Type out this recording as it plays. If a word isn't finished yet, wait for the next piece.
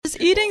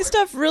Does eating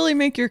stuff really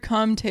make your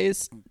cum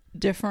taste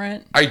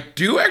different? I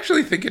do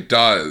actually think it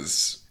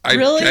does. I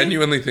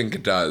genuinely think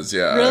it does,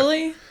 yeah.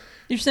 Really?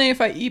 You're saying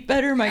if I eat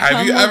better, my cum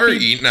Have you won't ever be...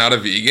 eaten out a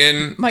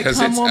vegan? Because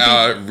it's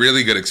a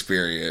really good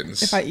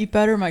experience. If I eat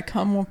better, my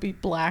cum won't be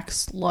black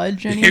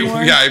sludge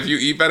anymore? Yeah, if you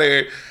eat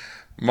better...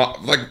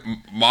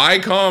 My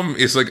cum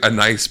is like a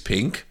nice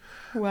pink.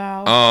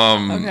 Wow.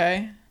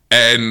 Okay.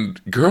 And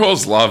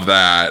girls love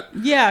that.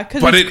 Yeah,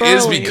 but it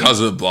is because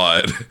of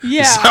blood.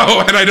 Yeah.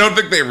 So, and I don't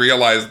think they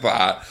realize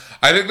that.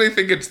 I think they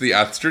think it's the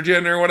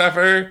estrogen or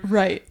whatever.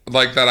 Right.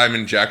 Like that I'm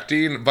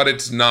injecting, but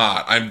it's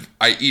not.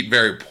 I eat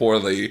very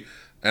poorly,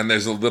 and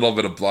there's a little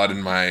bit of blood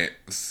in my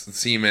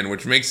semen,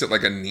 which makes it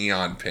like a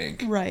neon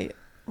pink. Right.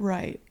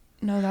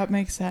 No, that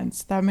makes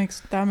sense. That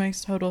makes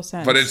total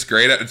sense. But it's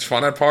great. It's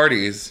fun at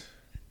parties.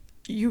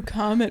 You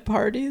come at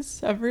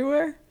parties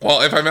everywhere?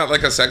 Well, if I'm at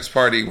like a sex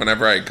party,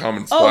 whenever I come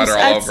and splatter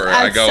all over,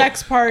 I go.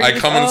 Sex parties. I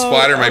come and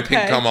splatter my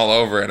pink cum all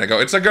over, and I go,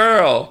 "It's a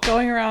girl."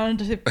 Going around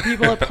to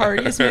people at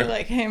parties and be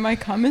like, "Hey, my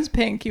cum is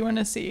pink. You want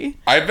to see?"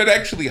 I've been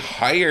actually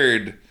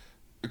hired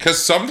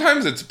because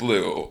sometimes it's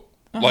blue,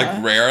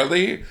 like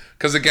rarely.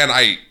 Because again,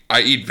 I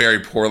eat very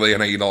poorly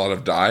and I eat a lot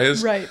of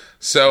dyes. Right.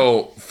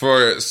 So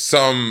for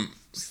some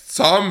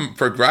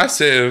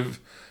progressive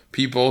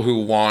people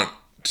who want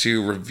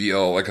to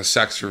reveal like a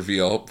sex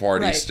reveal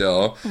party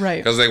still, right?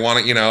 Because they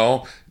want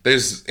to,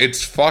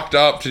 it's fucked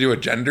up to do a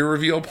gender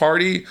reveal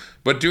party,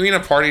 but doing a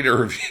party to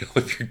reveal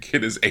if your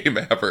kid is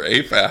AMAB or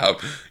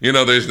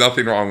AFAB, there's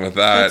nothing wrong with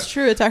that. That's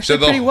true. It's actually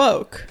pretty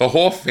woke. The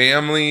whole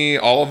family,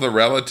 all of the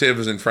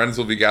relatives and friends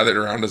will be gathered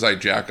around as I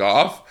jack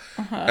off,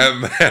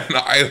 and then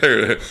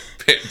either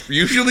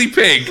usually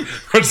pink,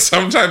 but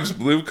sometimes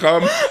blue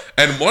cum,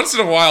 and once in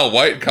a while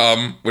white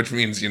cum, which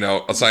means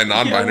assigned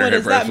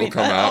non-binary birth will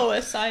come out. Oh,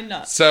 assigned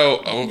not.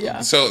 So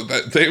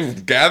they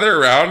gather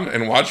around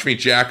and watch me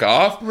jack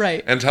off,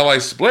 right, until I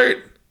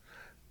splurt,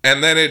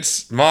 and then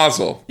it's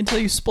mazel. Until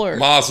you splurt.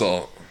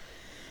 Mazel.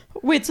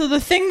 Wait, so the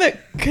thing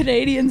that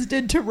Canadians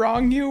did to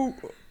wrong you,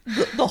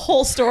 the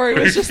whole story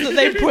was just that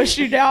they pushed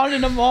you down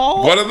in a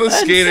mall? One of the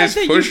skaters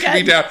pushed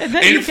me down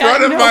in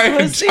front of my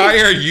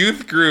entire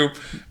youth group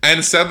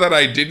and said that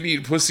I didn't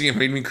eat pussy and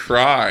made me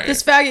cry.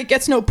 This faggot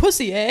gets no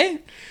pussy, eh?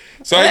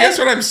 So I guess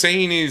what I'm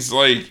saying is,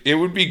 like, it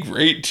would be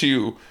great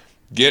to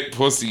get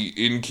pussy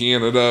in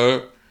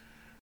Canada